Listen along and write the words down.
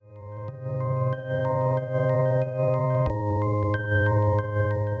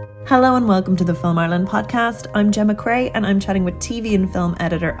Hello and welcome to the Film Ireland podcast. I'm Gemma Cray and I'm chatting with TV and film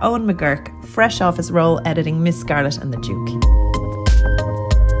editor Owen McGurk, fresh off his role editing Miss Scarlet and the Duke.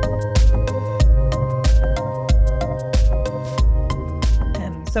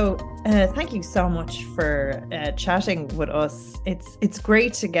 Thank you so much for chatting with us. It's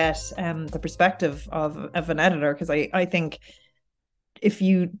great to get the perspective of an editor, because I think if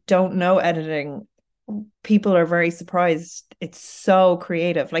you don't know editing, people are very surprised. It's so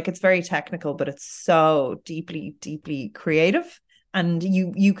creative. Like, it's very technical, but it's so deeply creative. And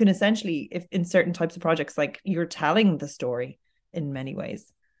you can essentially, if in certain types of projects, like, you're telling the story in many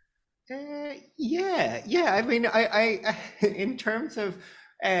ways. Yeah. I mean, I in terms of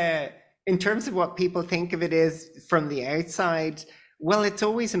what people think of it is from the outside, well, it's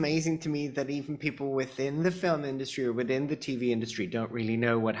always amazing to me that even people within the film industry or within the TV industry don't really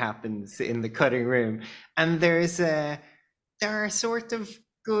know what happens in the cutting room. And there are sort of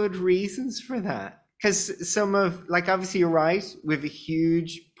good reasons for that. Because like, obviously you're right, we have a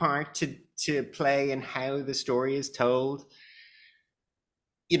huge part to play in how the story is told.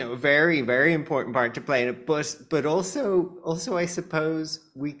 A very important part to play in it, but also I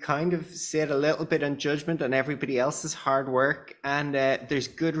suppose we kind of sit a little bit on judgment on everybody else's hard work, and there's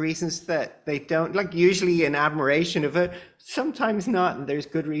good reasons that they don't, like, usually in admiration of it, sometimes not, and there's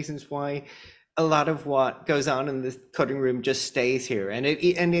good reasons why a lot of what goes on in the cutting room just stays here. And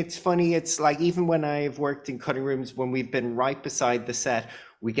it's funny, it's like, even when I've worked in cutting rooms when we've been right beside the set,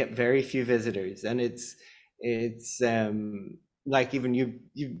 we get very few visitors, and it's like, even you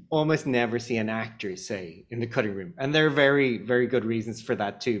almost never see an actor, say, in the cutting room, and there are very good reasons for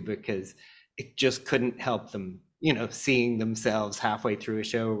that too, because it just couldn't help them, seeing themselves halfway through a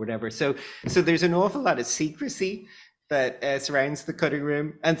show or whatever. So there's an awful lot of secrecy that surrounds the cutting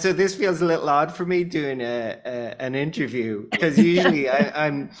room, and so this feels a little odd for me doing an interview, because usually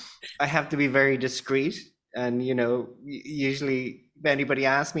I have to be very discreet, and usually if anybody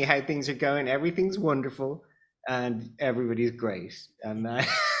asks me how things are going, everything's wonderful and everybody's great, and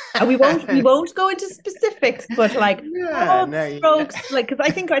we won't go into specifics, but like, broad strokes, yeah. like, because I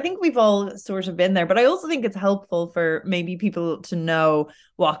think we've all sort of been there, but I also think it's helpful for maybe people to know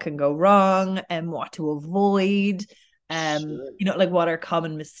what can go wrong and what to avoid. Sure. Like, what are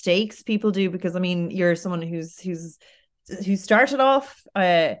common mistakes people do, because I mean, you're someone who started off,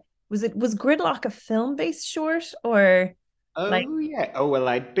 was Gridlock a film-based short, or like, Oh yeah. Oh well,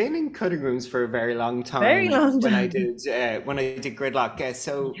 I'd been in cutting rooms for a very long very time long when I time? did Gridlock.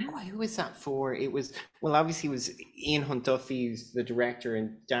 So Yeah. who was that for? It was, well, obviously it was Ian Hunt Duffy's the director,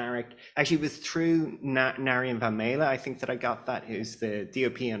 and Derek. Actually, it was through Narian Van Mela, I think, that I got that. Who's the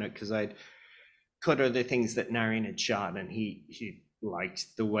DOP on it, because I'd cut other things that Narian had shot, and he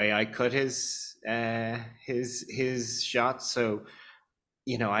liked the way I cut his shots. So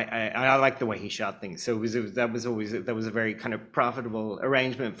I like the way he shot things. So that was a very kind of profitable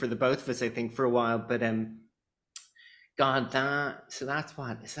arrangement for the both of us, I think, for a while. But God, that's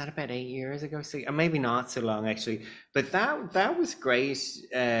what, is that about 8 years ago? So, or maybe not so long actually. But that was great.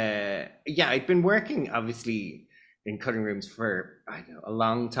 Yeah, I'd been working obviously in cutting rooms for, I don't know, a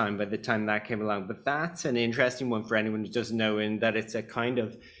long time by the time that came along. But that's an interesting one for anyone who doesn't know, in that it's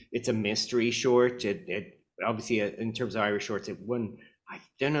a mystery short. It obviously, in terms of Irish shorts, it won, I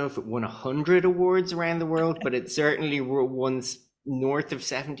don't know if it won 100 awards around the world, but it certainly won north of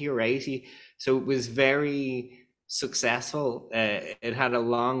 70 or 80. So it was very successful. It had a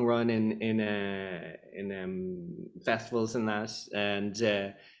long run in festivals and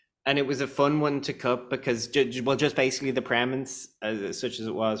that, and it was a fun one to cut, because just basically the premise, such as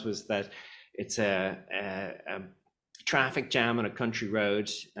it was that it's a traffic jam on a country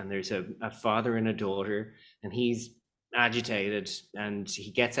road, and there's a father and a daughter, and he's agitated, and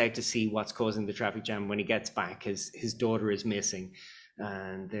he gets out to see what's causing the traffic jam. When he gets back, his daughter is missing,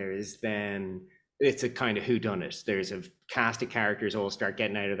 and it's a kind of whodunit. There's a cast of characters all start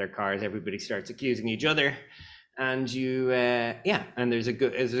getting out of their cars, everybody starts accusing each other, and and there's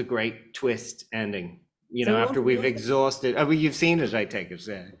a great twist ending, So after we've exhausted. Oh, well, you've seen it, I take it.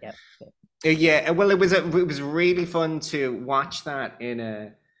 yeah. Yeah, well, it was really fun to watch that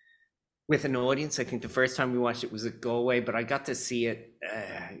with an audience. I think the first time we watched it was at Galway, but I got to see it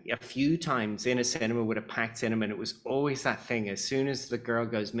a few times in a cinema, with a packed cinema, and it was always that thing. As soon as the girl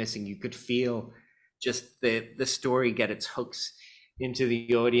goes missing, you could feel just the story get its hooks into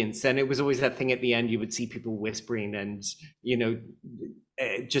the audience, and it was always that thing at the end. You would see people whispering and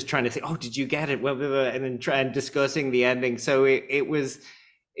just trying to say, "Oh, did you get it?" Well, and then try and discussing the ending. So it was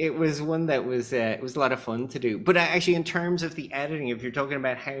one that was it was a lot of fun to do. But actually, in terms of the editing, if you're talking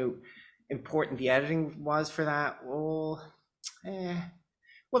about how important the editing was for that, well,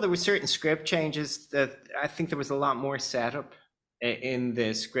 Well, there were certain script changes that I think there was a lot more setup in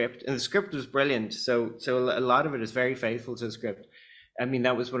the script, and the script was brilliant. So a lot of it is very faithful to the script. I mean,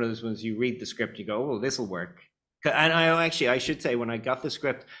 that was one of those ones you read the script, you go, "Oh, this will work." And I should say, when I got the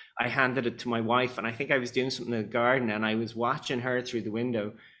script, I handed it to my wife, and I think I was doing something in the garden, and I was watching her through the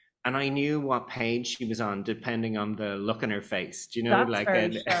window, and I knew what page she was on depending on the look on her face. Do you know, That's like, very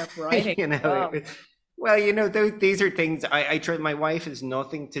and sharp writing you as know, well. well, these are things I trust. My wife has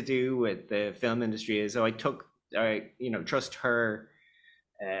nothing to do with the film industry, so trust her.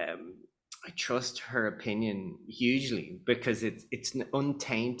 Um, I trust her opinion hugely because it's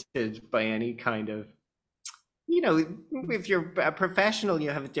untainted by any kind of, if you're a professional, you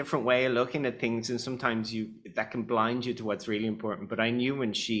have a different way of looking at things, and sometimes you that can blind you to what's really important. But I knew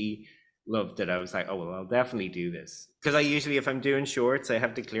when she loved it, I was like, oh well, I'll definitely do this. Because I usually, if I'm doing shorts, I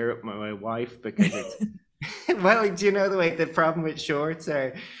have to clear up my wife because it's well, do you know the way the problem with shorts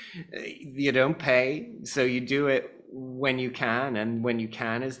are, you don't pay, so you do it when you can, and when you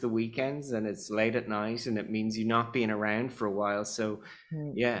can is the weekends, and it's late at night, and it means you not being around for a while. So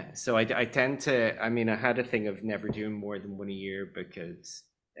Mm. yeah, so I tend to, I mean, I had a thing of never doing more than one a year because,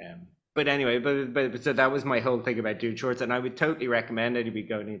 but anyway, but so that was my whole thing about doing shorts, and I would totally recommend anybody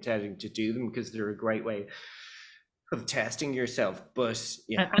going into editing to do them because they're a great way of testing yourself. But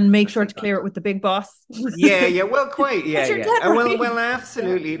yeah, And make I sure think to clear it with the big boss. yeah, well, quite, yeah, Because you're yeah. dead Well, right. Yeah.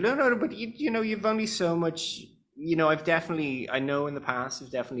 absolutely. No, but you've only so much. I know in the past,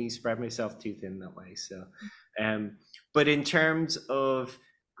 I've definitely spread myself too thin that way. So, um, but in terms of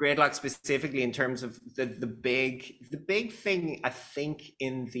Gridlock specifically, in terms of the big thing, I think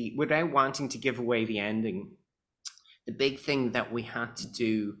without wanting to give away the ending, the big thing that we had to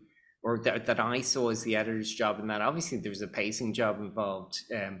do, or that I saw as the editor's job, and that obviously there was a pacing job involved,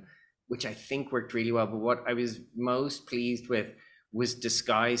 which I think worked really well. But what I was most pleased with was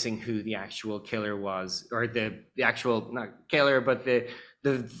disguising who the actual killer was, or the actual, not killer, but the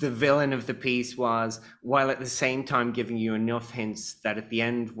villain of the piece was, while at the same time giving you enough hints that at the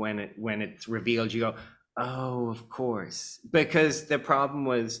end, when it's revealed, you go, oh, of course. Because the problem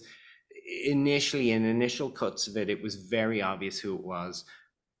was, initially, in initial cuts of it, it was very obvious who it was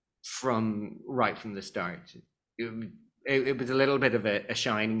right from the start. It was a little bit of a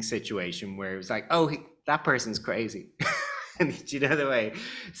shining situation where it was like, oh, that person's crazy. Do you know the way?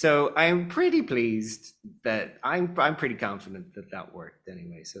 So I'm pretty pleased that I'm pretty confident that that worked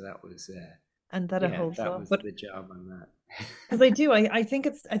anyway. So that was And that it yeah, holds that up. was But the job on that. because I do, I think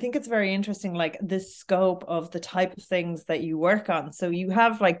it's very interesting, like the scope of the type of things that you work on. So you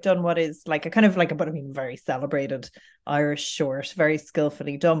have like done what is like a kind of like a, but I mean, very celebrated Irish short, very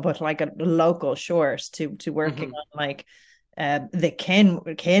skillfully done, but like a local short to working Mhm. on like the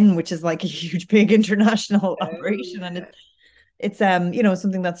kin, which is like a huge big international operation, and it's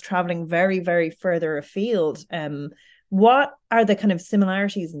something that's traveling very very further afield. What are the kind of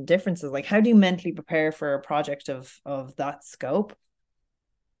similarities and differences? Like, how do you mentally prepare for a project of that scope?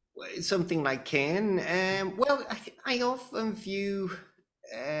 Something like Ken. Well, I often view.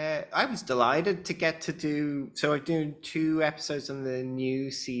 I was delighted to get to do. So I'm doing 2 episodes on the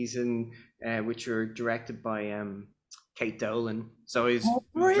new season, which are directed by Kate Dolan. So I was Oh,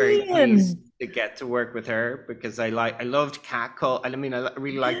 very pleased brilliant. to get to work with her because I loved Catcall. I mean, I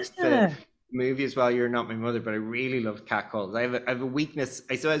really liked the Yeah. movie as well. You're Not My Mother, but I really loved Catcalls. I have a weakness.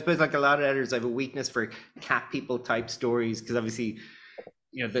 I suppose, like a lot of editors, I have a weakness for cat people type stories because obviously,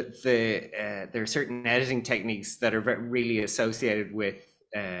 there are certain editing techniques that are really associated with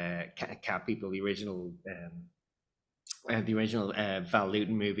cat people, the original Val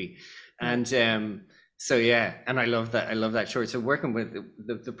Lewton movie, Yeah. and so yeah, and I love that short. So working with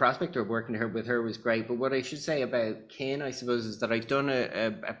the prospect of working with her was great. But what I should say about Kane, I suppose, is that I've done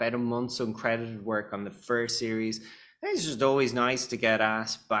about a month's uncredited work on the first series. It's just always nice to get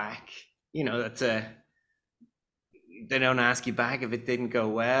asked back. That's a they don't ask you back if it didn't go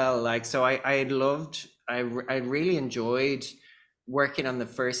well. Like, so I really enjoyed working on the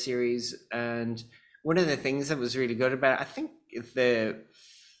first series. And one of the things that was really good about it, I think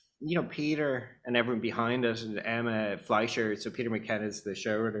Peter and everyone behind it, and Emma Fleischer, so Peter McKenna is the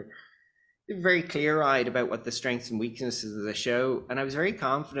showrunner, they're very clear eyed about what the strengths and weaknesses of the show. And I was very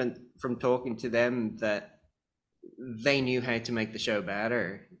confident from talking to them that they knew how to make the show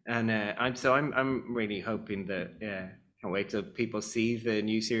better, and I'm really hoping that, yeah, can't wait till people see the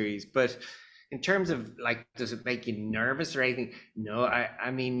new series. But in terms of, like, does it make you nervous or anything? No, I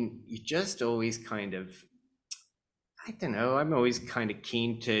mean, you just always kind of, I don't know. I'm always kind of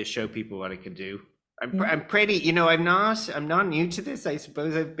keen to show people what I can do. Yeah. I'm pretty, I'm not new to this. I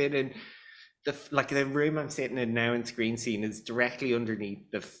suppose I've been in like the room I'm sitting in now in Screen Scene is directly underneath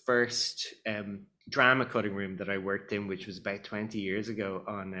the first drama cutting room that I worked in, which was about 20 years ago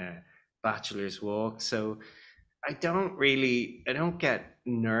on Bachelor's Walk. So I don't get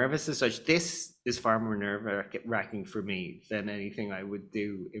nervous as such. This is far more nerve wracking for me than anything I would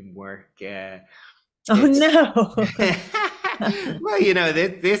do in work. Oh It's no. well,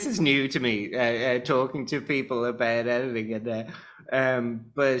 this is new to me, talking to people about editing, and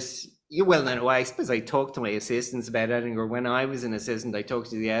but you well know. I suppose I talk to my assistants about editing, or when I was an assistant, I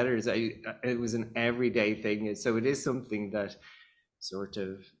talked to the editors. It was an everyday thing, so it is something that sort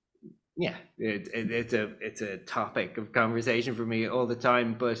of yeah, it's a topic of conversation for me all the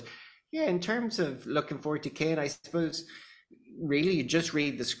time. But yeah, in terms of looking forward to Kane, I suppose really you just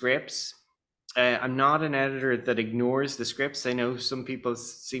read the scripts. I'm not an editor that ignores the scripts. I know some people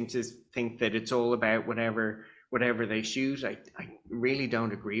seem to think that it's all about whatever they shoot. I really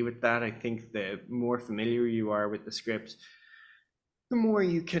don't agree with that. I think the more familiar you are with the script, the more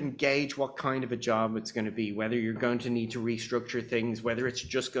you can gauge what kind of a job it's going to be, whether you're going to need to restructure things, whether it's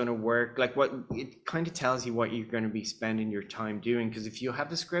just going to work. Like what it kind of tells you what you're going to be spending your time doing. Because if you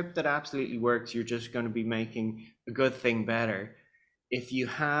have a script that absolutely works, you're just going to be making a good thing better. If you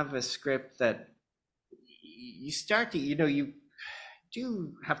have a script that you start to, you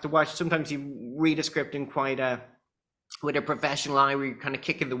do have to watch. Sometimes you read a script in quite a with a professional eye where you're kind of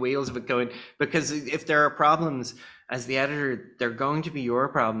kicking the wheels of it going, because if there are problems as the editor, they're going to be your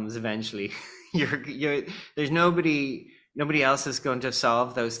problems eventually. There's nobody else is going to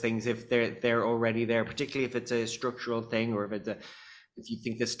solve those things if they're already there, particularly if it's a structural thing, or if you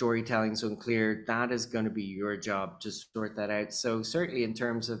think the storytelling's unclear, that is going to be your job to sort that out. So certainly in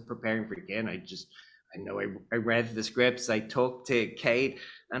terms of preparing for again, I know I read the scripts, I talked to Kate,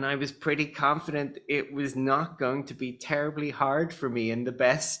 and I was pretty confident it was not going to be terribly hard for me in the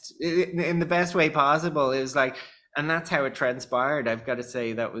best way possible. It was like, and that's how it transpired. I've got to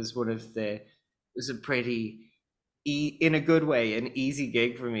say that was it was a pretty in a good way, an easy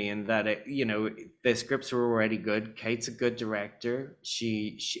gig for me, in that the scripts were already good. Kate's a good director.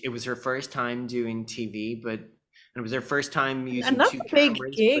 She it was her first time doing TV, but it was her first time And using that's two a big cameras.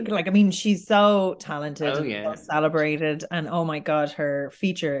 But gig. Like, I mean, she's so talented oh and yeah, so celebrated. And oh my God, her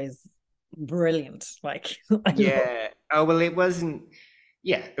feature is brilliant. Like, I love yeah. Oh well, it wasn't.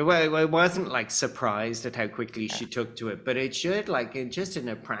 Yeah, well, I wasn't like surprised at how quickly it. she took to it, but it should like just in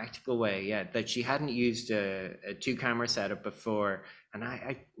a practical way, yeah, that she hadn't used a two camera setup before. And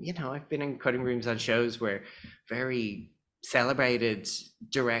I've been in cutting rooms on shows where very celebrated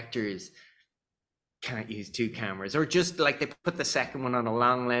directors can't use two cameras, or just like they put the second one on a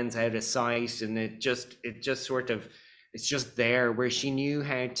long lens out of sight, and it just sort of it's just there. Where she knew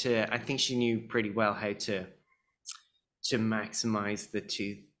how to, I think she knew pretty well how to maximize the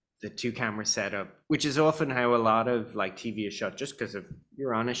two camera setup, which is often how a lot of like TV is shot, just because of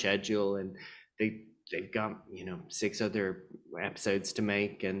you're on a schedule and they've got six other episodes to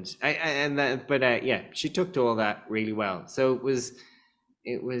make, and yeah, she took to all that really well. So it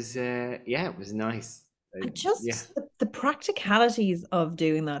was nice. And Yeah. just the practicalities of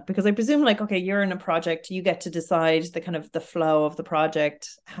doing that, because I presume, like, okay, you're in a project, you get to decide the kind of the flow of the project,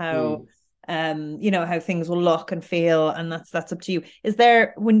 how Mm. how things will look and feel, and that's up to you. Is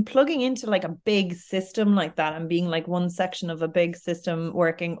there, when plugging into like a big system like that and being like one section of a big system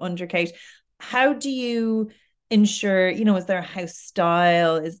working under Kate, how do you ensure, is there a house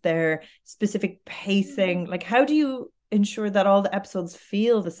style, is there specific pacing, like how do you ensure that all the episodes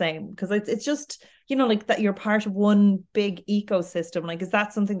feel the same? Because it's just, like that you're part of one big ecosystem. Like, is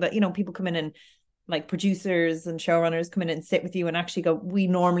that something that, people come in and like producers and showrunners come in and sit with you and actually go, we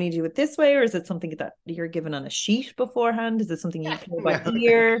normally do it this way? Or is it something that you're given on a sheet beforehand? Is it something you play by No,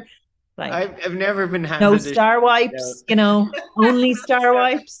 ear? Like, I've never been no handed a star sheet. No. wipes, only star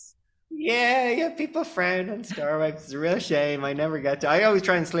wipes? Yeah, people frown on Star Wipes. It's a real shame. I never get to. I always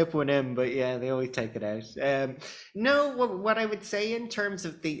try and slip one in, but yeah, they always take it out. No, what I would say in terms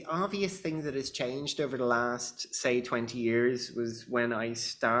of the obvious thing that has changed over the last, say, 20 years was when I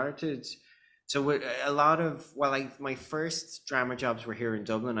started. So a lot of, my first drama jobs were here in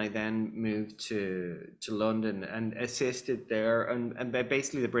Dublin. I then moved to London and assisted there. And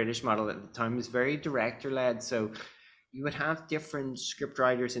basically the British model at the time was very director led. So you would have different script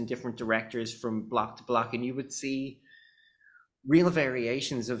writers and different directors from block to block, and you would see real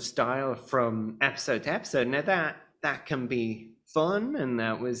variations of style from episode to episode. Now that can be fun, and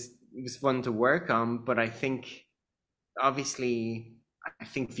it was fun to work on, but I think obviously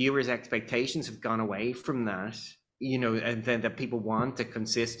viewers' expectations have gone away from that. and then that people want a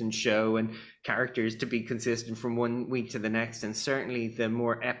consistent show and characters to be consistent from one week to the next. And certainly the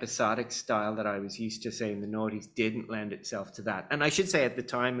more episodic style that I was used to saying the noughties didn't lend itself to that. And I should say at the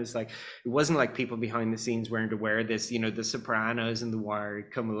time, it wasn't like people behind the scenes weren't aware of this. The Sopranos and The Wire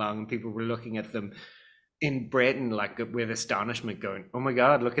had come along and people were looking at them in Britain like with astonishment, going, "Oh my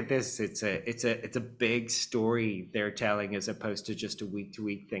God, look at this! It's a big story they're telling as opposed to just a week to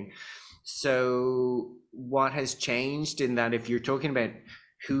week thing." So what has changed in that, if you're talking about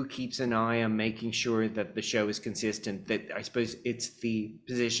who keeps an eye on making sure that the show is consistent, that I suppose it's the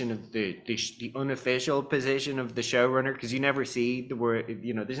position of the unofficial position of the showrunner, because you never see the word,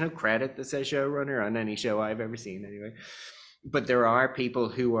 there's no credit that says showrunner on any show I've ever seen anyway. But there are people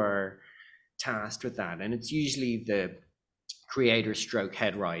who are tasked with that, and it's usually the creator stroke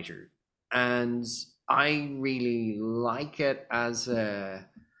head writer. And I really like it as a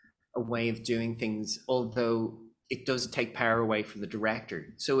way of doing things, although it does take power away from the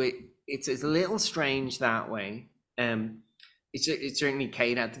director. So it's a little strange that way. It's certainly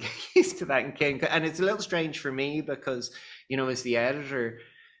Kate had to get used to that, and it's a little strange for me because, as the editor,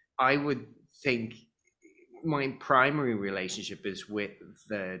 I would think my primary relationship is with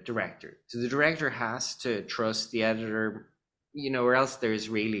the director. So the director has to trust the editor, or else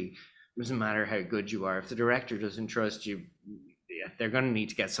it doesn't matter how good you are. If the director doesn't trust you, they're going to need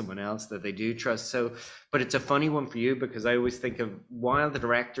to get someone else that they do trust. So, but it's a funny one for you, because I always think of, while the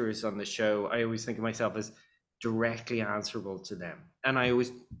director is on the show, I always think of myself as directly answerable to them. And I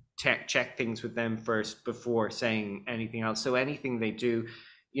always check things with them first before saying anything else. So anything they do,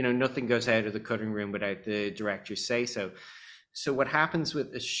 nothing goes out of the cutting room without the director's say so. So what happens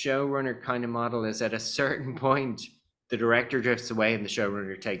with the showrunner kind of model is, at a certain point, the director drifts away and the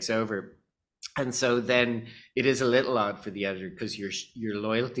showrunner takes over. And so then it is a little odd for the editor, because your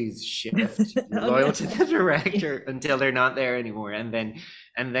loyalties shift. You're loyal to the director until they're not there anymore. And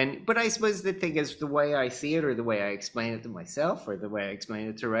then, but I suppose the thing is, the way I see it, or the way I explain it to myself, or the way I explain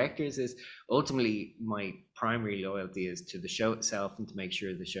it to directors, is ultimately my primary loyalty is to the show itself and to make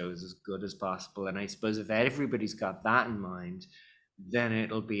sure the show is as good as possible. And I suppose if everybody's got that in mind, then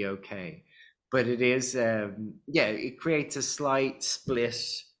it'll be okay. But it is, it creates a slight split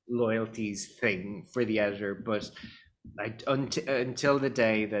loyalties thing for the editor. But until the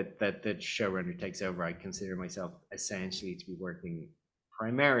day that the showrunner takes over, I consider myself essentially to be working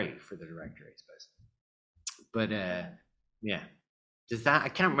primarily for the director, I suppose. But does that, I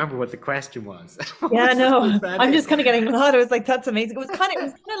can't remember what the question was. Yeah, no, I'm just kind of getting mad. I was like, that's amazing. It was kind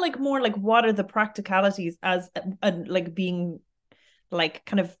of like more like, what are the practicalities as like being like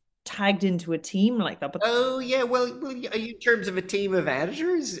kind of tagged into a team like that? But well, in terms of a team of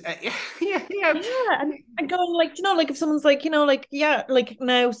editors, yeah, and going like, like if someone's like, like, like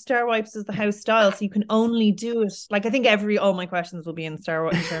now Star Wipes is the house style, so you can only do it, like, I think all my questions will be in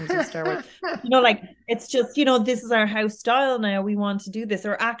terms of Star Wipes. Like, it's just, this is our house style now, we want to do this.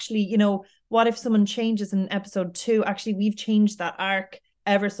 Or actually, what if someone changes in episode 2, actually we've changed that arc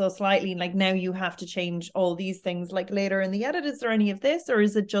ever so slightly, like now you have to change all these things like later in the edit. Is there any of this, or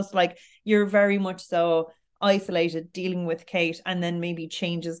is it just like you're very much so isolated dealing with Kate, and then maybe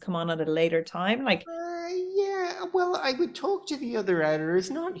changes come on at a later time? Like well, I would talk to the other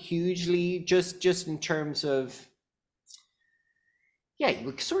editors, not hugely, just in terms of,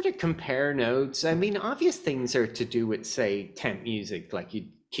 you sort of compare notes. I mean, obvious things are to do with, say, temp music, like you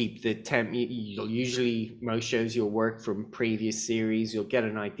keep the temp. You'll usually, most shows you'll work from previous series. You'll get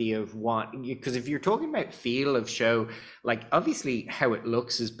an idea of because if you're talking about feel of show, like obviously how it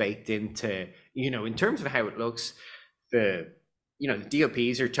looks is baked into, in terms of how it looks, the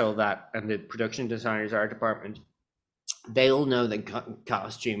DOPs are told that, and the production designers, art department, they all know that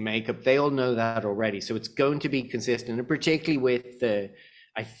costume, makeup, they all know that already. So it's going to be consistent, and particularly with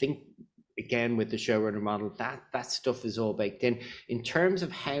I think, again, with the showrunner model, that stuff is all baked in terms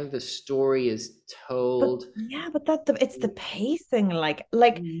of how the story is told. But it's the pacing, like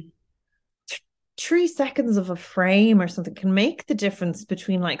 3 seconds of a frame or something can make the difference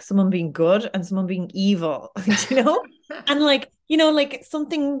between like someone being good and someone being evil, and like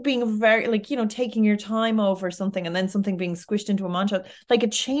something being very like taking your time over something, and then something being squished into a montage, like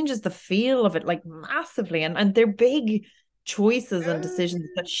it changes the feel of it like massively, and they're big choices and decisions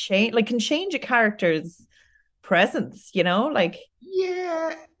that can change a character's presence, like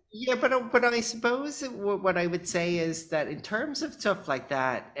but I suppose what I would say is that in terms of stuff like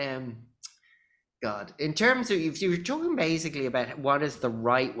that, in terms of, if you're talking basically about what is the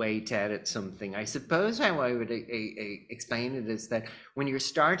right way to edit something, I suppose how I would explain it is that when you're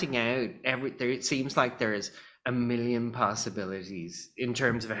starting out, it seems like there's a million possibilities in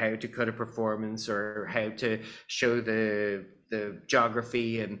terms of how to cut a performance or how to show the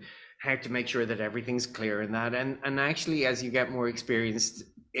geography and how to make sure that everything's clear in that. And actually, as you get more experienced,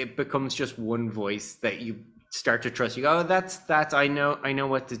 it becomes just one voice that you start to trust. You go, oh, that's I know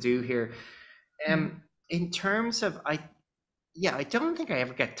what to do here. Mm. In terms of I don't think I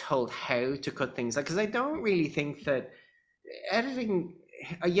ever get told how to cut things, like, because I don't really think that editing.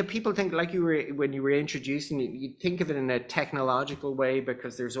 Yeah, people think, like you were when you were introducing it, you think of it in a technological way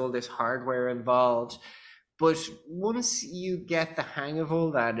because there's all this hardware involved. But once you get the hang of all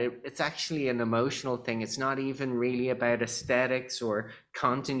that, it's actually an emotional thing. It's not even really about aesthetics or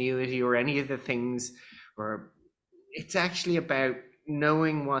continuity or any of the things, or it's actually about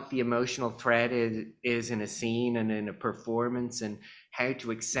knowing what the emotional thread is in a scene and in a performance, and how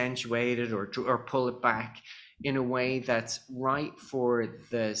to accentuate it or pull it back in a way that's right for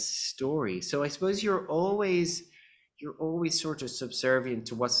the story. So I suppose you're always sort of subservient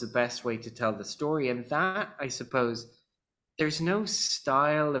to what's the best way to tell the story. And that, I suppose, there's no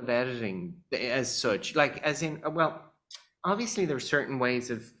style of editing as such, like, as in, well, obviously there's certain ways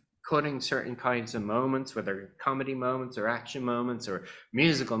of cutting certain kinds of moments, whether comedy moments or action moments or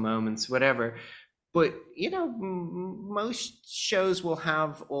musical moments, whatever. But most shows will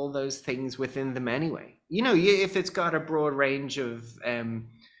have all those things within them anyway. If it's got a broad range of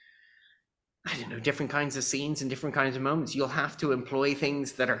I don't know, different kinds of scenes and different kinds of moments, you'll have to employ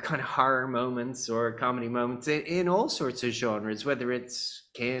things that are kind of horror moments or comedy moments in all sorts of genres, whether it's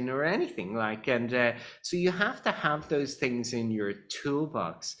kin or anything like. And so you have to have those things in your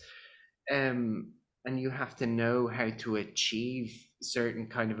toolbox, and you have to know how to achieve certain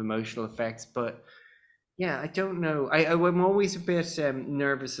kind of emotional effects. But yeah, I don't know. I'm always a bit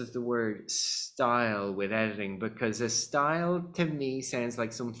nervous of the word style with editing, because a style to me sounds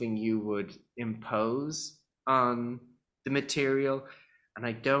like something you would impose on the material, and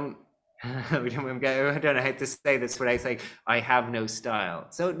I don't. I don't know how to say this without saying I have no style.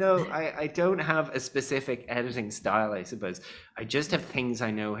 So no, I don't have a specific editing style, I suppose. I just have things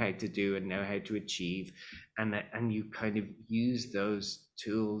I know how to do and know how to achieve, and you kind of use those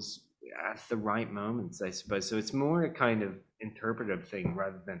tools at the right moments, I suppose. So it's more a kind of interpretive thing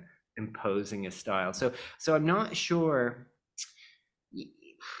rather than imposing a style. So I'm not sure.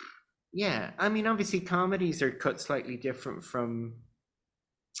 Yeah, I mean, obviously comedies are cut slightly different from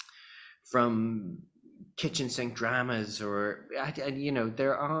kitchen sink dramas, or and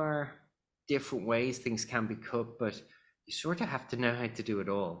there are different ways things can be cut, but you sort of have to know how to do it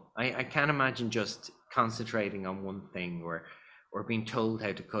all. I can't imagine just concentrating on one thing, or being told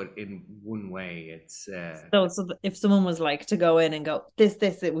how to cut in one way. It's So if someone was like to go in and go this,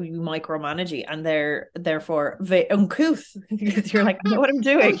 it would be micromanaging, and they're therefore uncouth because you're like, I know what I'm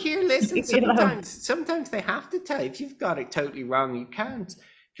well, doing. here, listen. Leave me alone. Sometimes they have to tell. If you've got it totally wrong, you can't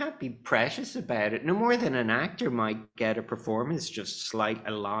be precious about it. No more than an actor might get a performance just slight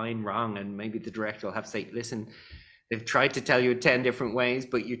a line wrong, and maybe the director will have to say, "Listen, they've tried to tell you 10 different ways,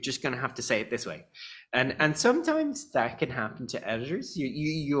 but you're just going to have to say it this way." And sometimes that can happen to editors.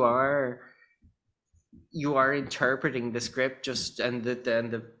 You are interpreting the script, just and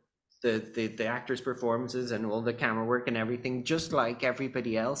the actors' performances and all the camera work and everything, just like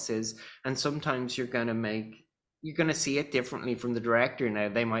everybody else is. And sometimes you're gonna see it differently from the director. Now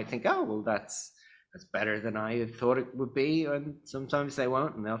they might think, oh well, that's better than I had thought it would be, and sometimes they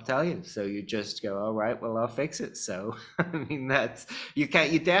won't, and they'll tell you. So you just go, all right, well, I'll fix it. So I mean, you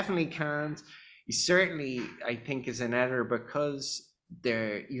definitely can't. You certainly, I think, as an editor, because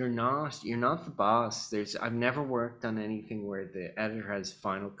you're not the boss. I've never worked on anything where the editor has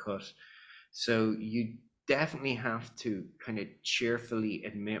final cut, so you definitely have to kind of cheerfully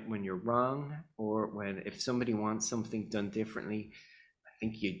admit when you're wrong, or when if somebody wants something done differently. I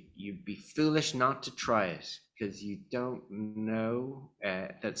think you'd be foolish not to try it, because you don't know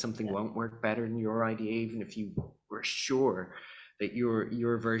that something Yeah. won't work better than your idea, even if you were sure that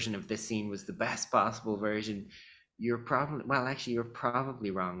your version of this scene was the best possible version. You're probably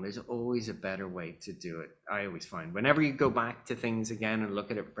wrong. There's always a better way to do it. I always find whenever you go back to things again and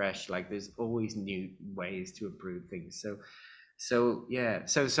look at it fresh, like, there's always new ways to improve things. So yeah, I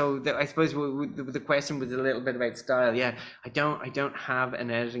suppose the question was a little bit about style. Yeah, I don't have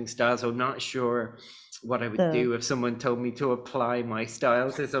an editing style, so I'm not sure what I would The do if someone told me to apply my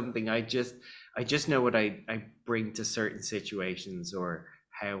style to something. I just know what I bring to certain situations, or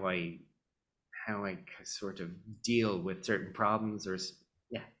how I sort of deal with certain problems, or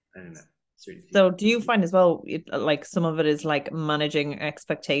yeah, I don't know. sort of thing. So do you find as well, like some of it is like managing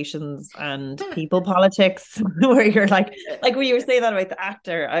expectations and people politics, where you're like when you were saying that about the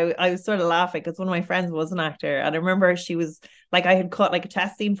actor, I was sort of laughing because one of my friends was an actor, and I remember she was like, I had cut like a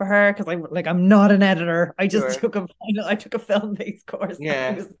test scene for her because I'm not an editor. I just Sure. took a film based course, and I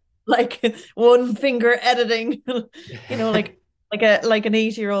Yeah. was like one finger editing, like an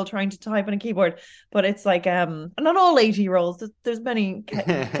 8-year-old trying to type on a keyboard. But it's like not all 80-year-olds. There's many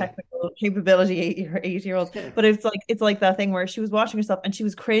technical capability 8-year-olds, but it's like that thing where she was watching herself and she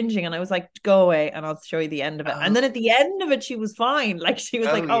was cringing, and I was like, go away and I'll show you the end of it. And then Oh, at the end of it she was fine. Like she was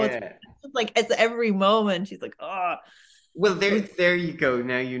oh like, oh, it's yeah. like it's every moment she's like, oh, Well, it was there you go.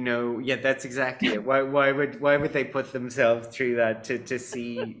 Now you know. Yeah, that's exactly it. Why would they put themselves through that to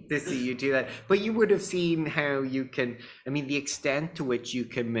see you do that? But you would have seen how you can. I mean, the extent to which you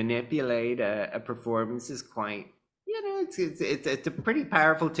can manipulate a performance is quite. You know, it's a pretty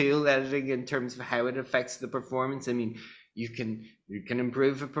powerful tool, editing, in terms of how it affects the performance. I mean, you can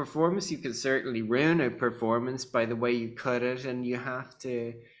improve a performance. You can certainly ruin a performance by the way you cut it, and you have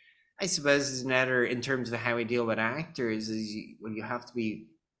to. I suppose as an editor, in terms of how I deal with actors, well, you have to be.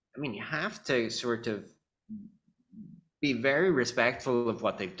 I mean, you have to sort of be very respectful of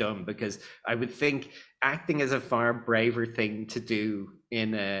what they've done, because I would think acting is a far braver thing to do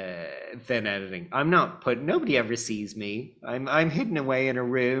in than editing. I'm not put. Nobody ever sees me. I'm hidden away in a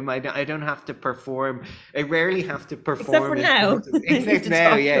room. I don't have to perform. I rarely have to except for perform in now. front of. You have Except to now,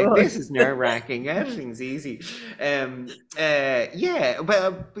 talk to yeah, us. this is nerve wracking. Editing's easy. Yeah.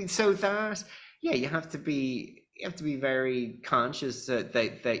 Well, so that, yeah, you have to be very conscious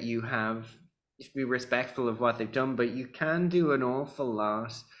that you have to be respectful of what they've done, but you can do an awful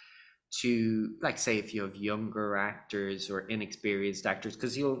lot to, like, say, if you have younger actors or inexperienced actors,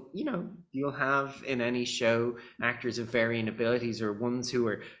 because you'll have in any show actors of varying abilities, or ones who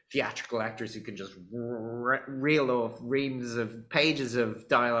are theatrical actors who can just reel off reams of pages of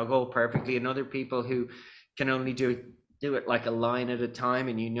dialogue all perfectly, and other people who can only do it like a line at a time,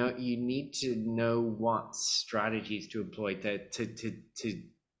 and you need to know what strategies to employ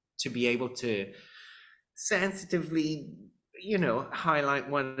to be able to sensitively, highlight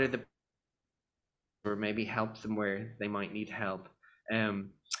one of the, or maybe help them where they might need help.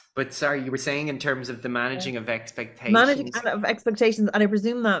 Um, but sorry, you were saying in terms of the managing of Managing expectations. of expectations, and I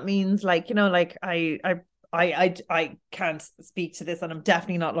presume that means like, like I can't speak to this, and I'm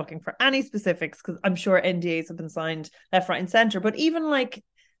definitely not looking for any specifics because I'm sure NDAs have been signed left, right, and center. But even like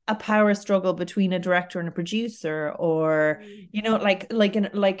a power struggle between a director and a producer, or like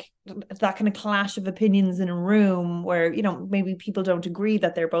that kind of clash of opinions in a room where maybe people don't agree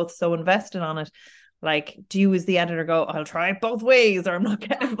that they're both so invested on it. Like, do you as the editor go, I'll try it both ways, or I'm not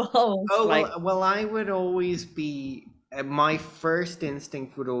getting involved? Oh, Like, well, I would always be. My first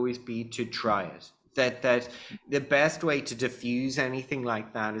instinct would always be to try it. That the best way to diffuse anything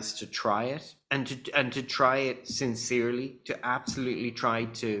like that is to try it, and to try it sincerely, to absolutely try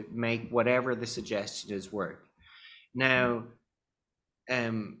to make whatever the suggestion is work. Now,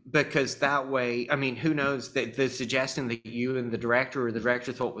 because that way, I mean, who knows, that the suggestion that you and the director, or the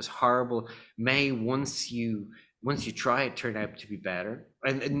director, thought was horrible may, once you try it, turn out to be better,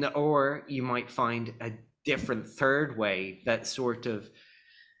 or you might find a different third way that sort of,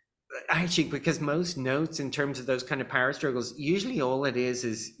 actually, because most notes in terms of those kind of power struggles, usually all it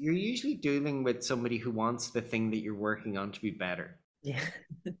is you're usually dealing with somebody who wants the thing that you're working on to be better. yeah.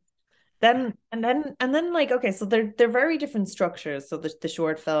 Then like, okay, so they're very different structures. So the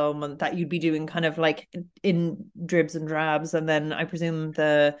short film, and that you'd be doing kind of like in dribs and drabs, and then I presume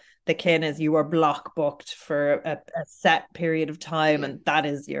the kin is you are block booked for a set period of time, Yeah. and that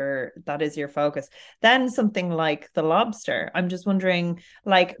is your focus. Then something like The Lobster, I'm just wondering,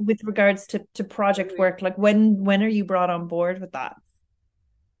 like with regards to project work, like when are you brought on board with that?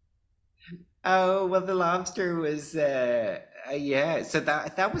 Oh, well, the lobster was, yeah. So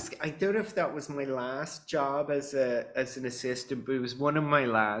that was, I don't know if that was my last job as an assistant, but it was one of my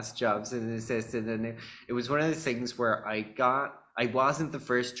last jobs as an assistant, and it was one of the things where I wasn't the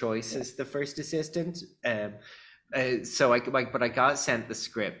first choice as the first assistant. So but I got sent the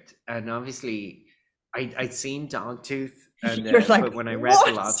script, and obviously I'd seen Dogtooth, and You're like, but when I read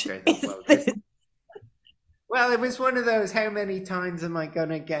the what lobster, I thought, is well, this? it was one of those, how many times am I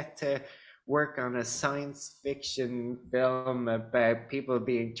gonna get to work on a science fiction film about people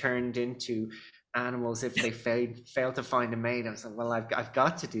being turned into animals if they fail to find a mate. I was like, well, I've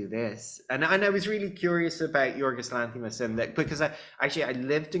got to do this, and I was really curious about Yorgos Lanthimos, and that because I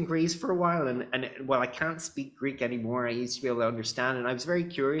lived in Greece for a while, and well, I can't speak Greek anymore. I used to be able to understand, and I was very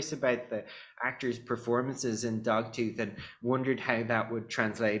curious about the actors' performances in Dogtooth, and wondered how that would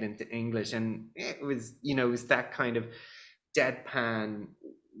translate into English. And it was, it was that kind of deadpan,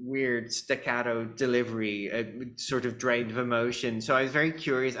 weird staccato delivery, sort of drained of emotion. So I was very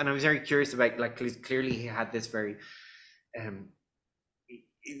curious, and I was very curious about, like, clearly he had this very um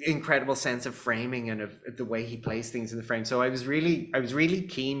incredible sense of framing and of the way he placed things in the frame. So I was really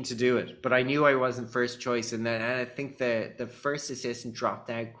keen to do it, but I knew I wasn't first choice, and then I think the first assistant dropped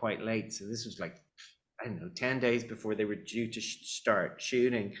out quite late. So this was like, I don't know, 10 days before they were due to start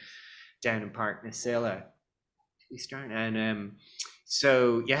shooting down in Park Nasilla. We start, and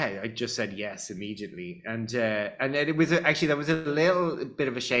so yeah, I just said yes immediately, and then it was actually, that was a little bit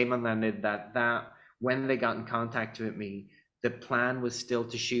of a shame on them, that when they got in contact with me, the plan was still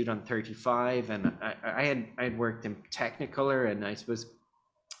to shoot on 35, and I had worked in Technicolor, and I suppose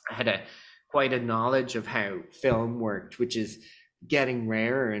I had quite a knowledge of how film worked, which is getting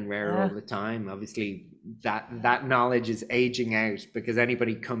rarer and rarer all Yeah. the time. Obviously, that knowledge is aging out, because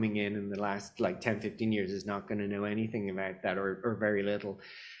anybody coming in the last like 10-15 years is not going to know anything about that, or very little.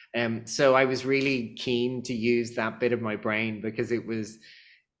 So I was really keen to use that bit of my brain, because it was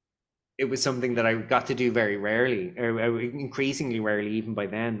something that I got to do very rarely, or increasingly rarely even by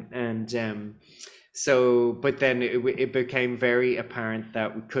then. And so, but then it became very apparent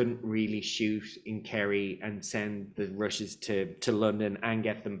that we couldn't really shoot in Kerry and send the rushes to London and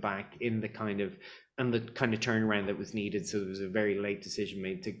get them back in the kind of turnaround that was needed. So there was a very late decision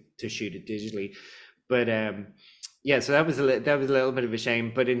made to shoot it digitally. But yeah, so that was a little bit of a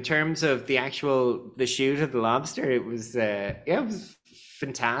shame. But in terms of the shoot of the lobster, it was it was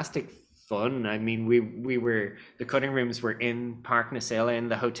fantastic fun. I mean, the cutting rooms were in Park Nasilla, in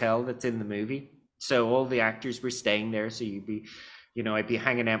the hotel that's in the movie. So all the actors were staying there. So I'd be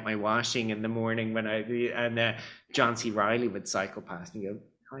hanging out my washing in the morning and John C. Riley would cycle past and go,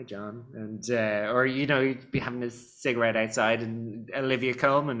 "Hi, John," and or you'd be having a cigarette outside, and Olivia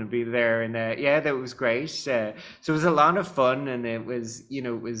Colman would be there, and yeah, that was great. So it was a lot of fun, and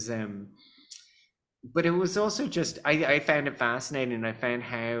but it was also just, I found it fascinating. I found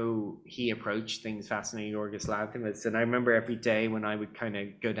how he approached things fascinating, Yorgos Lanthimos. And I remember every day when I would kind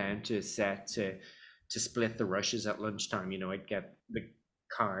of go down to a set to split the rushes at lunchtime, I'd get the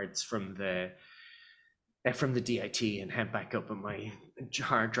cards from the DIT and head back up on my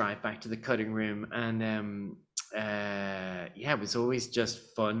hard drive back to the cutting room. And yeah, it was always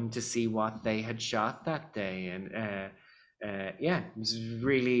just fun to see what they had shot that day. And yeah, it was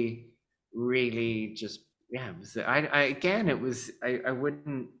really just, yeah, it was, I again, it was, I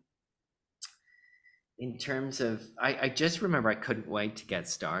wouldn't, in terms of, I just remember I couldn't wait to get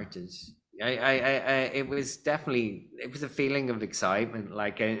started. It was definitely, it was a feeling of excitement,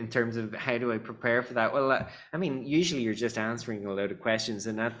 like in terms of how do I prepare for that. Well, I mean, usually you're just answering a load of questions,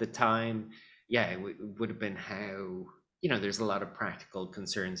 and at the time, yeah, it would have been how, there's a lot of practical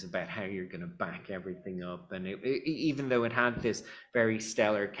concerns about how you're going to back everything up. And even though it had this very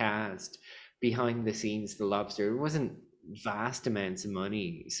stellar cast, behind the scenes, The Lobster, it wasn't vast amounts of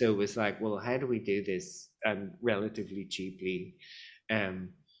money. So it was like, well, how do we do this relatively cheaply? Um,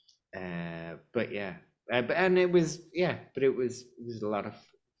 but yeah, and it was, yeah, but it was a lot of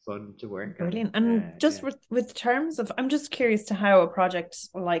fun to work on. Brilliant. And just Yeah. with terms of, I'm just curious to how a project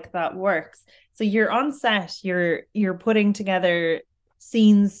like that works. So you're on set, you're putting together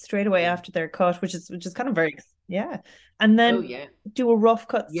scenes straight away Yeah. after they're cut, which is kind of very, yeah. And Oh then yeah. do a rough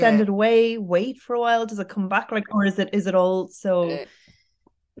cut, send Yeah. it away, wait for a while. Does it come back, like, or is it all so Uh,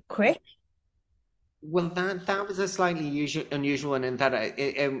 quick? well, that was a slightly unusual one, in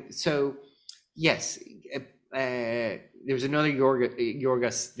that so yes, there was another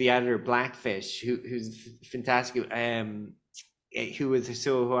Yorgos, the editor, Blackfish, who's fantastic.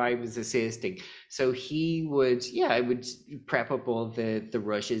 Who I was assisting. So he would, yeah, I would prep up all the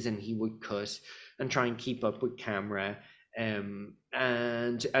rushes, and he would cut and try and keep up with camera, and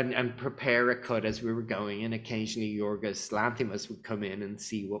prepare a cut as we were going. And occasionally Yorgos Lanthimos would come in and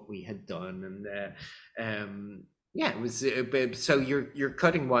see what we had done. Yeah, it was so you're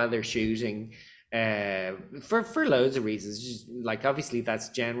cutting while they're shooting, for loads of reasons. Just like, obviously that's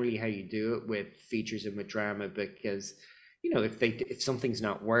generally how you do it with features and with drama, because if something's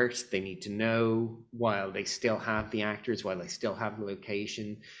not worked, they need to know while they still have the actors, while they still have the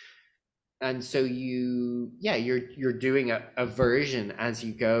location. And so you're doing a version as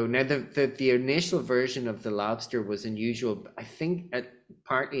you go. Now the initial version of The Lobster was unusual, I think,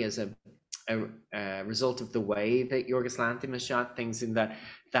 partly as a result of the way that Yorgos Lanthimos shot things, in that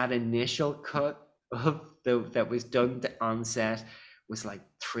that initial cut of the that was done on set was like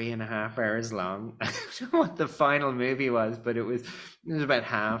 3.5 hours long. I don't know what the final movie was, but it was about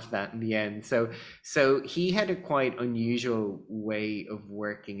half that in the end. So he had a quite unusual way of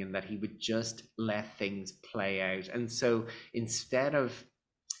working, in that he would just let things play out. And so instead of,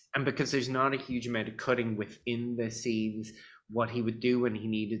 and because there's not a huge amount of cutting within the scenes, what he would do when he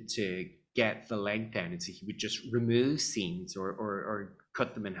needed to get the length down is he would just remove scenes, or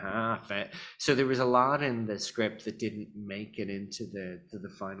cut them in half. So there was a lot in the script that didn't make it into the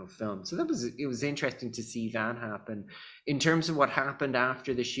final film. So it was interesting to see that happen. In terms of what happened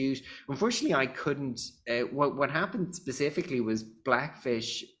after the shoot, unfortunately, I couldn't. What happened specifically was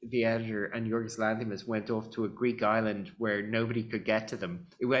Blackfish, the editor, and Yorgos Lanthimos went off to a Greek island where nobody could get to them.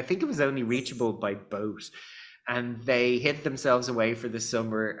 I think it was only reachable by boat, and they hid themselves away for the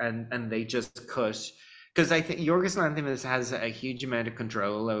summer, and they just cut, because I think Yorgos Lanthimos has a huge amount of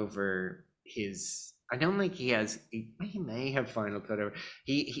control over his. I don't think he has. He may have final cut over.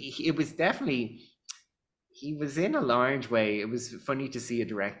 It was definitely. He was, in a large way. It was funny to see a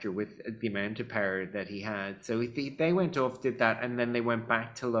director with the amount of power that he had. So they went off, did that, and then they went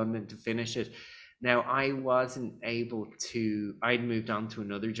back to London to finish it. Now, I wasn't able to, I'd moved on to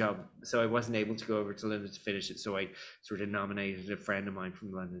another job, so I wasn't able to go over to London to finish it. So I sort of nominated a friend of mine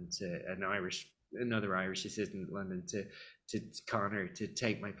from London, to another Irish assistant in London, to Connor, to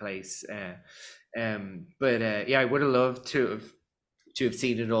take my place. But yeah, I would have loved to have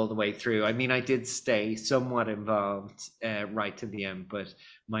seen it all the way through. I mean, I did stay somewhat involved right to the end, but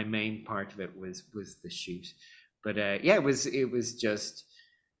my main part of it was the shoot. But yeah, it was just,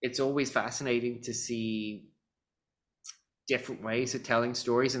 it's always fascinating to see different ways of telling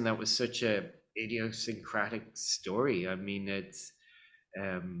stories, and that was such a idiosyncratic story. I mean,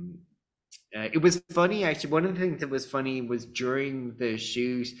 it was funny, actually. One of the things that was funny was during the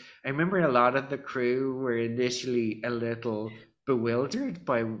shoot, I remember a lot of the crew were initially a little bewildered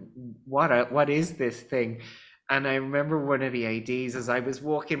by what is this thing. And I remember one of the ADs, as I was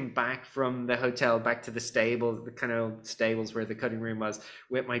walking back from the hotel back to the stables, the kind of stables where the cutting room was,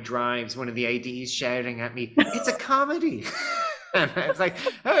 with my drives, one of the ADs shouting at me, "It's a comedy." And I was like,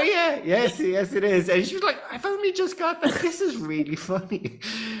 "Oh yeah, yes, yes, it is." And she was like, "I've only just got that. This is really funny,"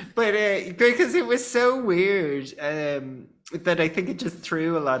 but because it was so weird, that I think it just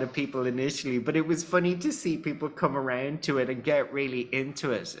threw a lot of people initially. But it was funny to see people come around to it and get really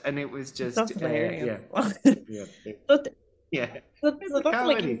into it, and it was just That's hilarious. yeah, yeah, But yeah. so It's a that's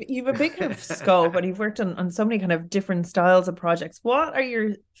like comedy. you've a big kind of scope, and you've worked on so many kind of different styles of projects. What are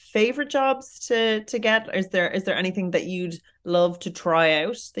your favorite jobs to get? Is there anything that you'd love to try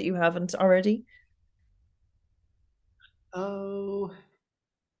out that you haven't already? Oh,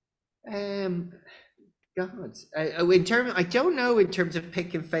 um, God. I don't know in terms of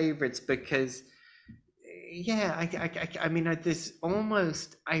picking favorites, because yeah, I mean, this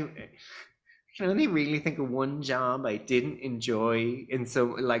almost, I can only really think of one job I didn't enjoy. And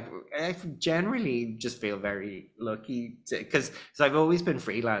so, like, I generally just feel very lucky because I've always been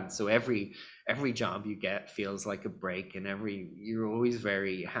freelance. So every job you get feels like a break, and you're always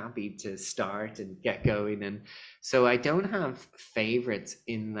very happy to start and get going. And so I don't have favorites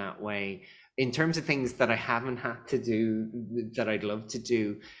in that way. In terms of things that I haven't had to do that I'd love to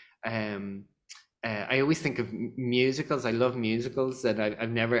do, um, I always think of musicals. I love musicals, and I've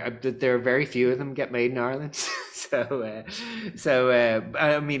never. There are very few of them get made in Ireland. I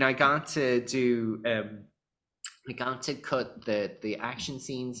mean, I got to do. I got to cut the action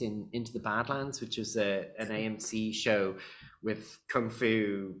scenes into the Badlands, which was an AMC show with kung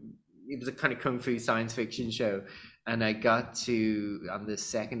fu. It was a kind of kung fu science fiction show, and I got to, on the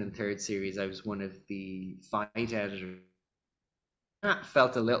second and third series, I was one of the fight editors. That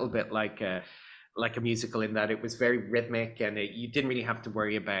felt a little bit like a musical, in that it was very rhythmic, and you didn't really have to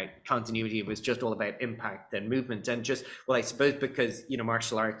worry about continuity. It was just all about impact and movement, and just, well, I suppose because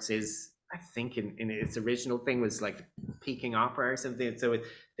martial arts is, I think, in its original thing, was like Peking opera or something. So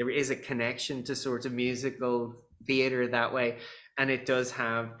there is a connection to sort of musical theater that way, and it does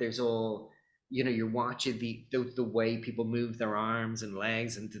have, there's all, you're watching the way people move their arms and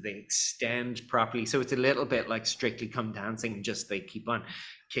legs, and do they extend properly. So it's a little bit like Strictly Come Dancing, just they keep on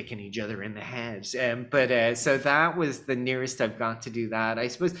kicking each other in the head. But so that was the nearest I've got to do that. I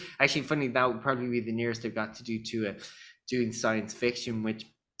suppose, actually, funny, that would probably be the nearest I've got to do to doing science fiction, which,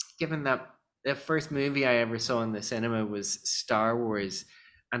 given that the first movie I ever saw in the cinema was Star Wars,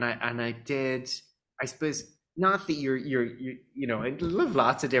 and I did, I suppose, not that you're you know, I love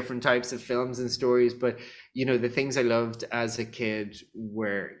lots of different types of films and stories, but you know, the things I loved as a kid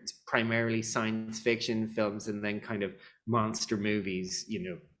were primarily science fiction films and then kind of monster movies, you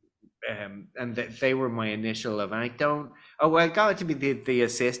know. And that they were my initial love. And I don't. Oh, well, I got to be the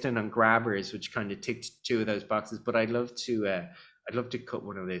assistant on Grabbers, which kind of ticked two of those boxes. But I'd love to cut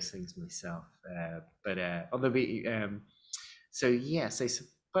one of those things myself. But although we, so yes, I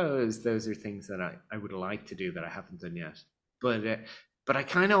suppose those are things that I would like to do that I haven't done yet. But I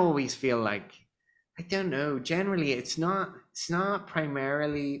kind of always feel like I don't know. Generally, it's not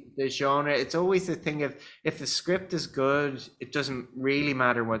primarily the genre. It's always the thing of if the script is good, it doesn't really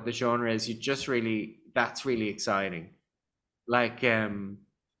matter what the genre is. You just really that's really exciting. Like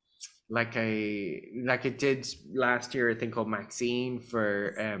like I did last year, a thing called Maxine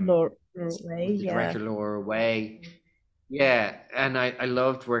for Laura Ray, with the yeah. director Laura Way. Yeah, and I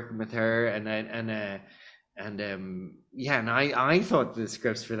loved working with her, and yeah, and I thought the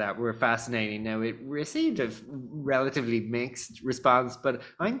scripts for that were fascinating. Now it received a relatively mixed response, but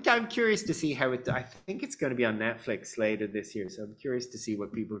I'm curious to see how it. I think it's going to be on Netflix later this year, so I'm curious to see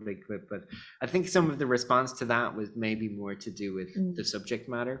what people think of it. But I think some of the response to that was maybe more to do with Mm. the subject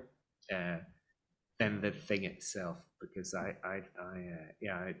matter uh, than the thing itself, because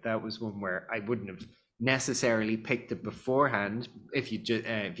yeah, that was one where I wouldn't have necessarily picked it beforehand if you just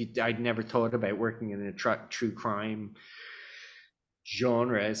if you I'd never thought about working in a true crime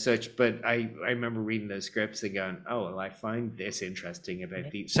genre as such, but I remember reading those scripts and going, oh well, I find this interesting about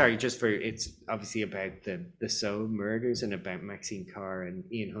the sorry, just for it's obviously about the Soho murders and about Maxine Carr and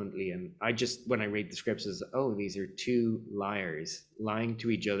Ian Huntley, and I just when I read the scripts is oh these are two liars lying to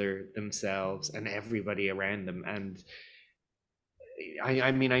each other, themselves, and everybody around them, and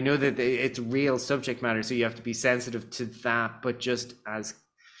I mean I know that it's real subject matter, so you have to be sensitive to that, but just as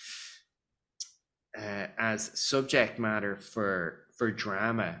subject matter for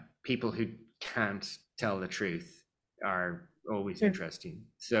drama, people who can't tell the truth are always Sure. interesting.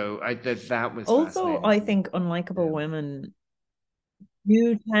 So I that that was Also, fascinating I to me. think unlikable Um, women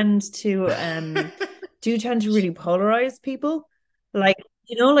do tend to really polarize people. Like,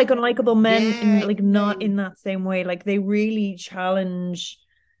 like unlikable men in yeah, like not in that same way. Like they really challenge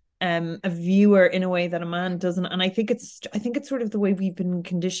a viewer in a way that a man doesn't. And I think it's sort of the way we've been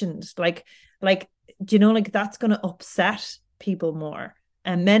conditioned. Like like that's gonna upset people more.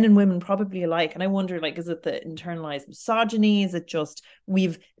 And men and women probably alike. And I wonder, like, is it the internalized misogyny? Is it just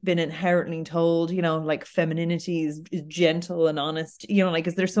we've been inherently told, like femininity is gentle and honest? Like,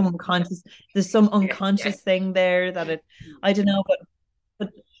 is there some unconscious, there's some yeah, yeah. unconscious thing there that I don't know, but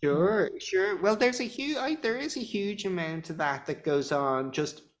Sure, sure. Well, there is a huge amount of that that goes on.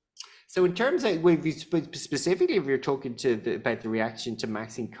 Just so in terms of if you specifically, if you're talking about the reaction to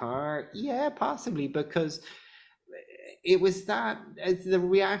Maxine Carr, yeah, possibly because it was that the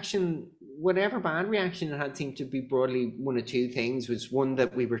reaction, whatever bad reaction it had, seemed to be broadly one of two things. Was one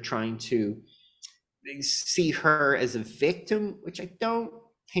that we were trying to see her as a victim, which I don't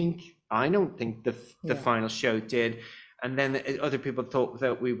think the yeah. final show did. And then other people thought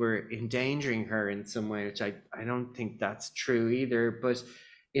that we were endangering her in some way, which I don't think that's true either. But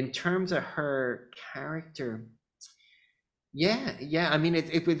in terms of her character, yeah, yeah. I mean,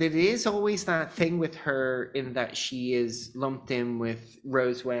 it is always that thing with her in that she is lumped in with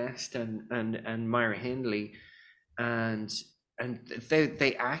Rose West and Myra Hindley, and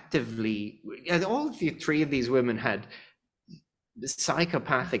they actively, and all of the three of these women had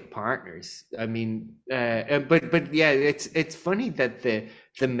psychopathic partners. I mean, but yeah, it's funny that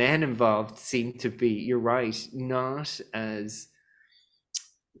the men involved seem to be, you're right, not as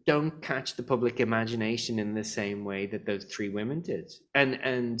don't catch the public imagination in the same way that those three women did,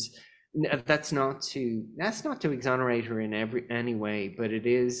 and that's not to exonerate her in any way, but it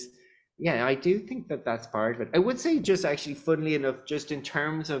is. Yeah, I do think that that's part of it. I would say, just actually, funnily enough, just in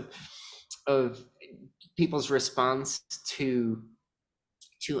terms of people's response to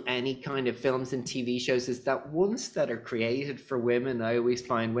any kind of films and TV shows, is that ones that are created for women, I always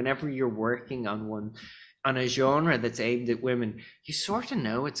find whenever you're working on one on a genre that's aimed at women, you sort of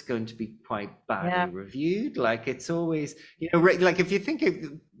know it's going to be quite badly Yeah. reviewed. Like it's always, like if you think of,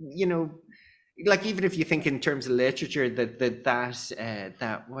 you know, like even if you think in terms of literature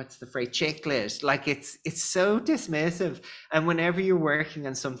that what's the phrase, chick lit, like it's so dismissive, and whenever you're working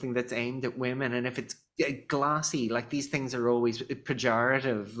on something that's aimed at women, and if it's glossy, like these things are always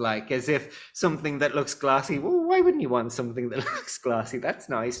pejorative, like as if something that looks glossy, well, why wouldn't you want something that looks glossy? That's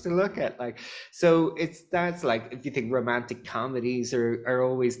nice to look at. Like, so that's like, if you think romantic comedies are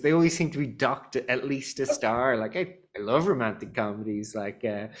always, they always seem to be docked at least a star. Like I love romantic comedies, like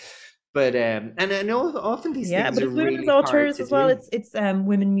But and I know often these Yeah, things but are it's women's really hard authors to as well. do. It's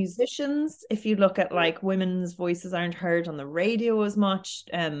women musicians. If you look at like women's voices aren't heard on the radio as much,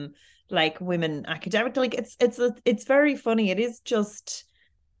 like women academic, like it's very funny. It is just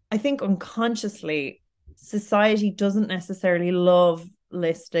I think unconsciously society doesn't necessarily love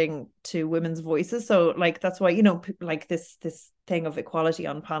listening to women's voices. So like that's why, you know, like this thing of equality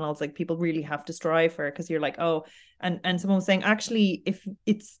on panels, like people really have to strive for it because you're like, oh, and someone was saying actually if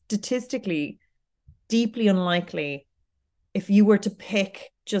it's statistically deeply unlikely if you were to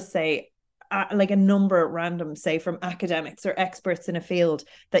pick just say like a number at random, say from academics or experts in a field,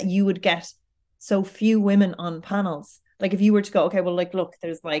 that you would get so few women on panels. Like if you were to go, okay, well, like look,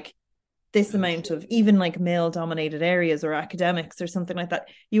 there's like this amount of even like male dominated areas or academics or something like that,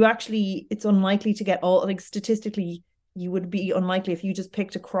 you actually it's unlikely to get all like statistically you would be unlikely if you just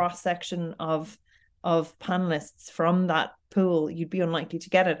picked a cross section of panelists from that pool, you'd be unlikely to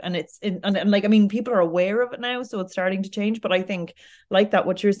get it. And it's in and like I mean people are aware of it now, so it's starting to change. But I think like that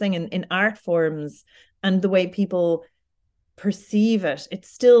what you're saying in art forms and the way people perceive it, it's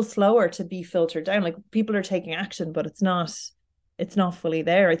still slower to be filtered down. Like people are taking action, but it's not fully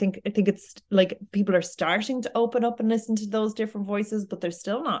there. I think it's like people are starting to open up and listen to those different voices, but they're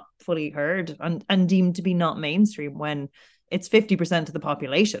still not fully heard and deemed to be not mainstream when it's 50% of the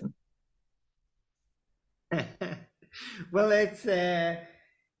population. Well, it's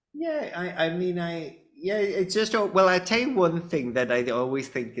yeah, I mean, yeah, it's just, oh, well, I tell you one thing that I always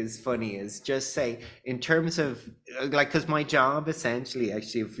think is funny is just say, in terms of, like, because my job essentially,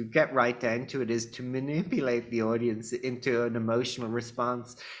 actually, if you get right down to it, is to manipulate the audience into an emotional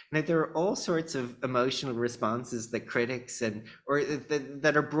response. Now, there are all sorts of emotional responses that critics or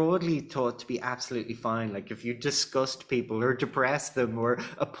that are broadly taught to be absolutely fine. Like, if you disgust people or depress them or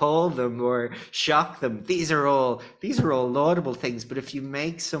appall them or shock them, these are all laudable things. But if you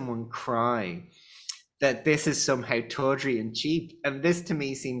make someone cry, that this is somehow tawdry and cheap. And this to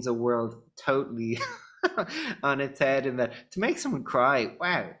me seems a world totally on its head, in that to make someone cry,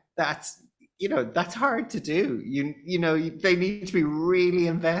 wow, that's hard to do. They need to be really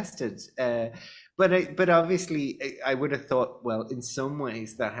invested. But obviously, I would have thought, well, in some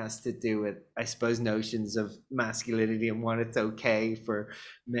ways that has to do with, I suppose, notions of masculinity and what it's okay for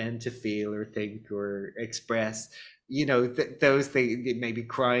men to feel or think or express. Those things, maybe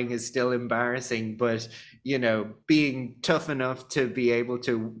crying is still embarrassing, but being tough enough to be able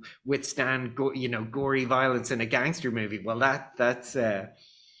to withstand gory violence in a gangster movie, well, that's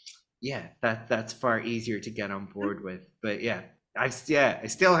far easier to get on board with. But yeah, I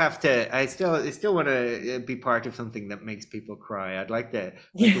still have to, I still want to be part of something that makes people cry. I'd like to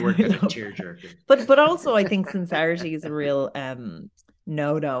Yeah, work I as a love that. tearjerker. But also I think sincerity is a real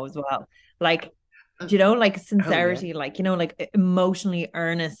no as well. Like like Oh yeah. sincerity, like like emotionally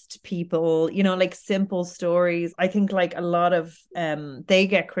earnest people, like simple stories. I think like a lot of they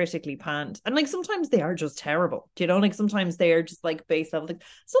get critically panned. And like sometimes they are just terrible. Like sometimes they are just like base level. Like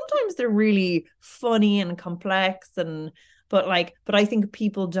sometimes they're really funny and complex and but I think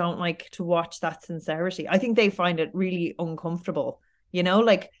people don't like to watch that sincerity. I think they find it really uncomfortable,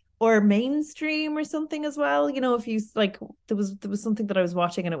 like or mainstream or something as well. If you like there was something that I was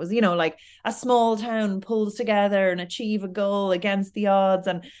watching and it was, like a small town pulls together and achieve a goal against the odds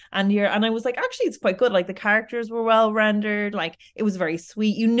and I was like, actually it's quite good. Like the characters were well rendered, like it was very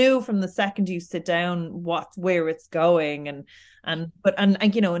sweet. You knew from the second you sit down where it's going and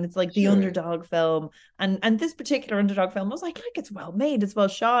it's like the Sure. underdog film and this particular underdog film was like it's well made, it's well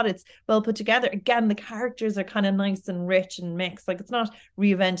shot, it's well put together. Again, the characters are kind of nice and rich and mixed. Like it's not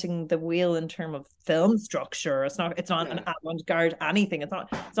reinventing the wheel in terms of film structure. It's not an Yeah. avant-garde anything. It's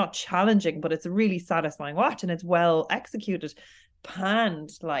not challenging, but it's a really satisfying watch and it's well executed, panned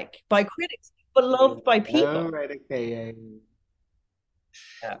like by critics, but Yeah. loved by Oh, people. right. Okay. Yeah.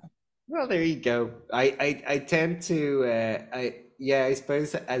 Yeah. Well, there you go. I tend to I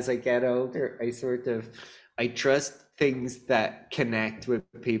suppose as I get older, I trust things that connect with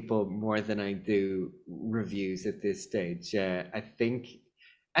people more than I do reviews at this stage. I think,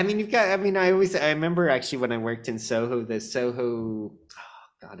 I mean, I remember actually when I worked in Soho, the Soho, oh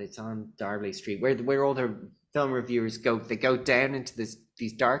God, it's on Darley Street, where all the film reviewers go. They go down into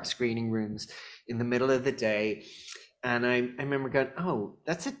these dark screening rooms in the middle of the day, and I remember going, oh,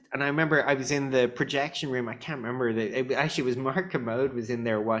 that's it. And I remember I was in the projection room. I can't remember it actually was Mark Commode was in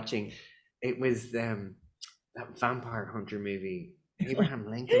there watching. It was that vampire hunter movie. Abraham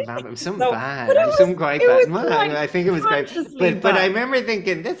Lincoln Vampire. It was something So, but bad. It it was was something quite it bad. was Well, like I think it was great. consciously But I bad. remember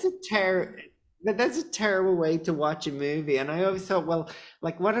thinking, that's a terror. But that's a terrible way to watch a movie. And I always thought, well,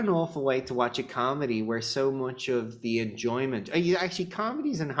 like, what an awful way to watch a comedy where so much of the enjoyment, actually,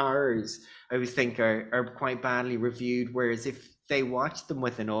 comedies and horrors, I always think are quite badly reviewed. Whereas if they watched them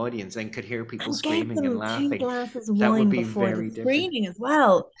with an audience and could hear people And get screaming and them two laughing, glasses of that would wine be before the very different. screening as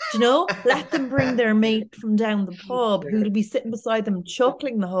well. Do you know? Let them bring their mate from down the pub Sure. who'll be sitting beside them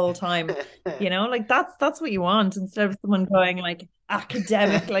chuckling the whole time. You know, like that's what you want instead of someone going like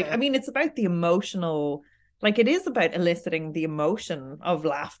academic. Like, I mean, it's about the emotional, like it is about eliciting the emotion of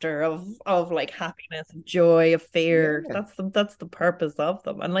laughter, of like happiness, of joy, of fear. Yeah. That's the purpose of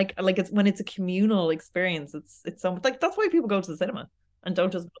them. And like it's when it's a communal experience, it's so like that's why people go to the cinema and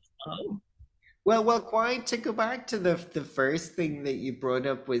don't just oh. Well, quite to go back to the first thing that you brought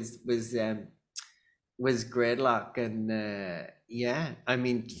up was gridlock, and yeah, I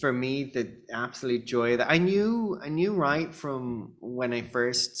mean, for me, the absolute joy that I knew right from when I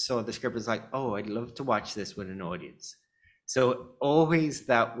first saw the script was like, oh, I'd love to watch this with an audience. So always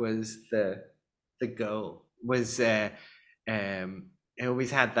that was the goal was I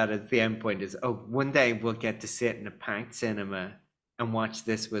always had that as the end point is, oh, one day we'll get to sit in a packed cinema and watch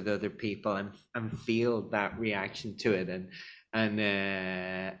this with other people and feel that reaction to it, and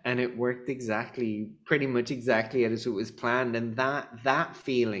it worked exactly, pretty much exactly as it was planned. And that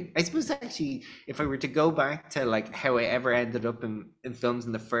feeling, I suppose, actually, if I were to go back to like how I ever ended up in films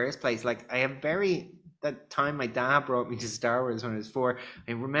in the first place, like I have very that time my dad brought me to Star Wars when I was 4.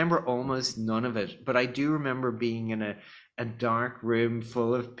 I remember almost none of it, but I do remember being in a dark room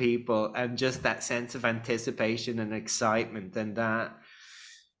full of people and just that sense of anticipation and excitement, and that,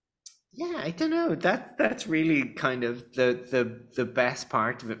 yeah, I don't know. That's really kind of the best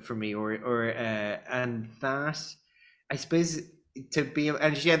part of it for me, and that, I suppose, to be,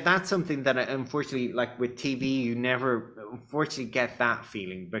 and yeah, that's something that I, unfortunately, like with TV, you never unfortunately get that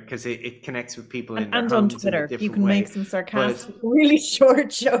feeling because it connects with people in their And on homes in a Twitter, you different can make way. some But sarcastic, really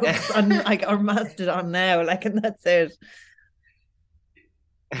short jokes on like or Mastodon now, like, and that's it.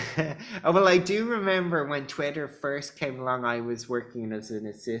 oh, well, I do remember when Twitter first came along, I was working as an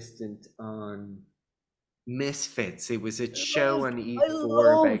assistant on Misfits. It was a show on I E4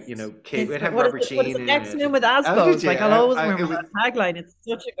 love about, kid. It Misfit. had What is Robert it? What is Sheen it? in Next it. Moon with Oh, did Aspos. you? Like I'll always It remember was, that tagline. It's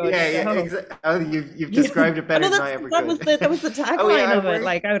such a good yeah, yeah, show. exactly. Oh, you've Yeah. described it I better know than I ever that was could. the Oh, yeah, tagline I of it. worked.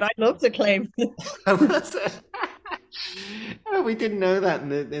 Like I'd love to claim. I was. Oh, we didn't know that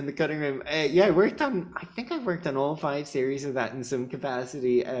in the cutting room. Yeah, I worked on. I think I worked on all 5 series of that in some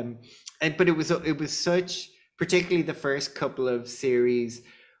capacity. But it was such, particularly the first couple of series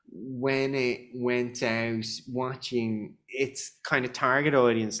when it went out, watching its kind of target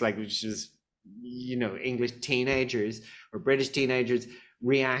audience, like which is English teenagers or British teenagers,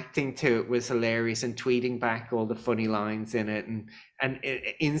 reacting to it was hilarious and tweeting back all the funny lines in it, and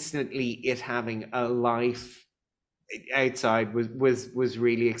instantly it having a life outside was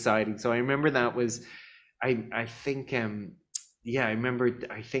really exciting. So I remember that was, I think, yeah, I remember,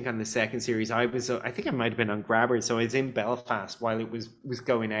 I think on the second series I think I might have been on Grabber, so I was in Belfast while it was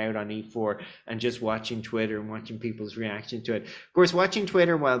going out on E4, and just watching Twitter and watching people's reaction to it. Of course, watching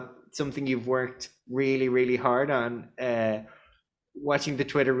Twitter while something you've worked really really hard on, watching the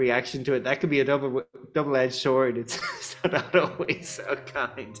Twitter reaction to it, that could be a double-edged sword. It's not always so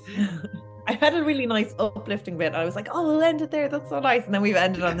kind. I had a really nice uplifting bit. I was like, "Oh, we'll end it there. That's so nice." And then we've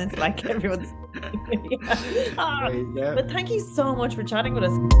ended on this, like everyone's. Yeah. There you go. But thank you so much for chatting with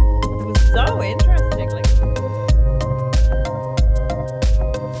us. It was so interesting. Like.